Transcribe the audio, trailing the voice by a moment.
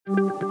The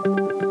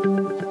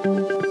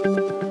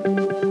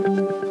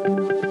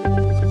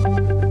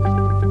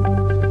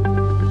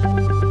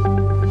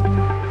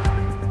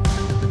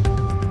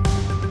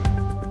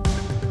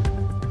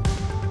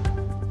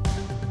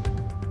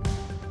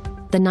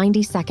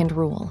 90-second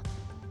rule.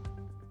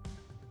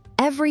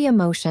 Every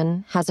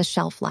emotion has a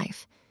shelf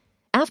life.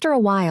 After a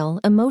while,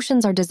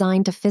 emotions are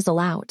designed to fizzle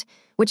out,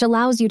 which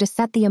allows you to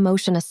set the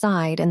emotion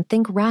aside and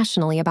think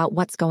rationally about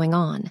what's going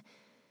on.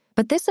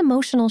 But this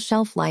emotional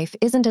shelf life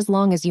isn't as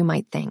long as you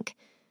might think.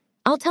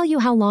 I'll tell you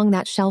how long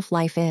that shelf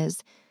life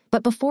is,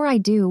 but before I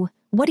do,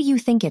 what do you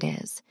think it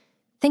is?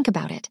 Think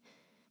about it.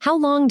 How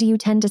long do you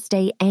tend to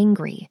stay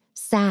angry,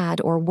 sad,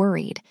 or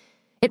worried?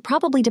 It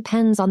probably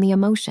depends on the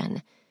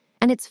emotion.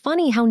 And it's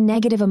funny how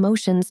negative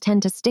emotions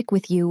tend to stick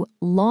with you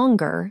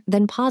longer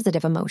than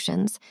positive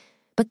emotions,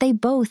 but they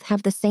both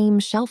have the same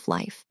shelf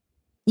life.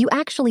 You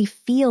actually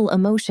feel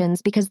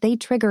emotions because they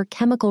trigger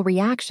chemical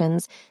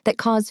reactions that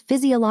cause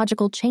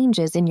physiological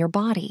changes in your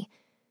body.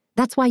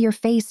 That's why your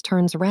face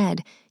turns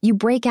red, you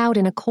break out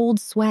in a cold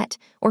sweat,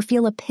 or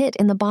feel a pit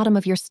in the bottom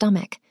of your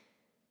stomach.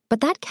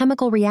 But that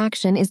chemical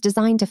reaction is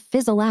designed to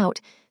fizzle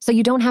out so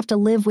you don't have to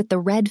live with the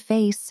red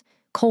face,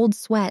 cold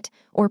sweat,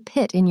 or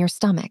pit in your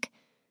stomach.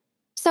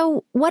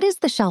 So, what is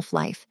the shelf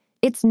life?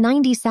 It's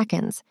 90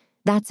 seconds.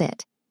 That's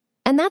it.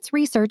 And that's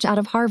research out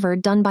of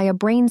Harvard done by a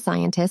brain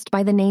scientist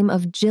by the name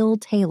of Jill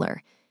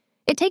Taylor.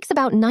 It takes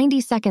about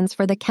 90 seconds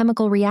for the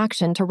chemical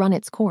reaction to run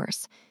its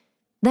course.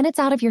 Then it's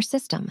out of your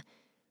system.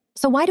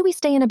 So why do we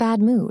stay in a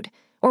bad mood?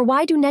 Or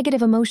why do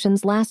negative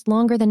emotions last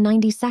longer than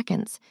 90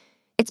 seconds?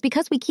 It's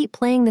because we keep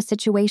playing the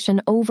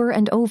situation over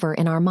and over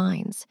in our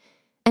minds.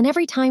 And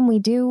every time we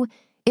do,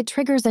 it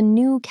triggers a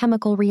new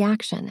chemical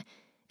reaction.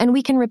 And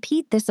we can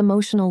repeat this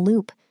emotional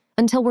loop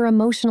until we're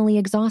emotionally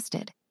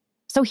exhausted.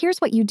 So here's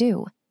what you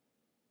do.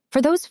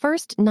 For those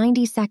first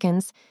 90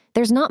 seconds,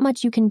 there's not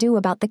much you can do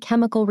about the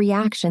chemical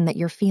reaction that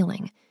you're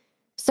feeling.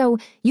 So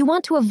you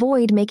want to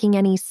avoid making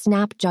any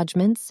snap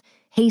judgments,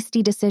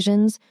 hasty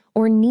decisions,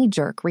 or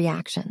knee-jerk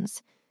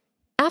reactions.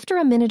 After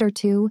a minute or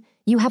two,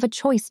 you have a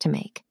choice to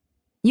make.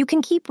 You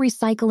can keep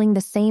recycling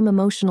the same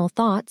emotional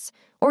thoughts,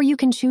 or you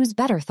can choose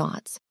better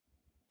thoughts.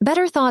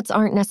 Better thoughts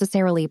aren't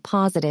necessarily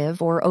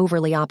positive or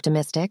overly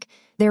optimistic.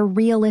 They're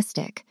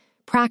realistic,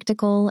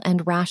 practical,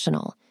 and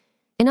rational.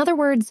 In other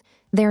words,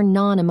 they're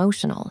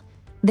non-emotional.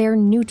 They're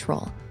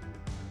neutral.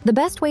 The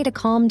best way to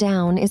calm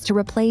down is to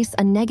replace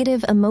a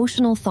negative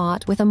emotional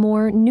thought with a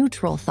more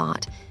neutral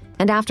thought.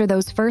 And after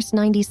those first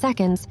 90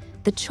 seconds,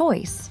 the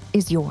choice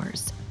is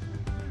yours.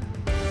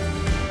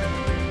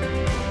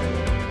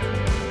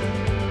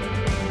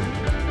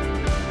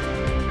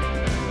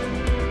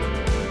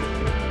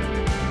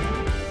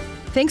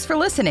 Thanks for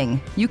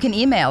listening. You can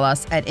email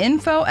us at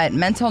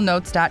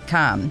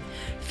info@mentalnotes.com.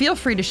 Feel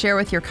free to share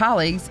with your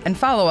colleagues and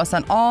follow us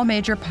on all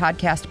major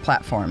podcast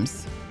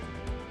platforms.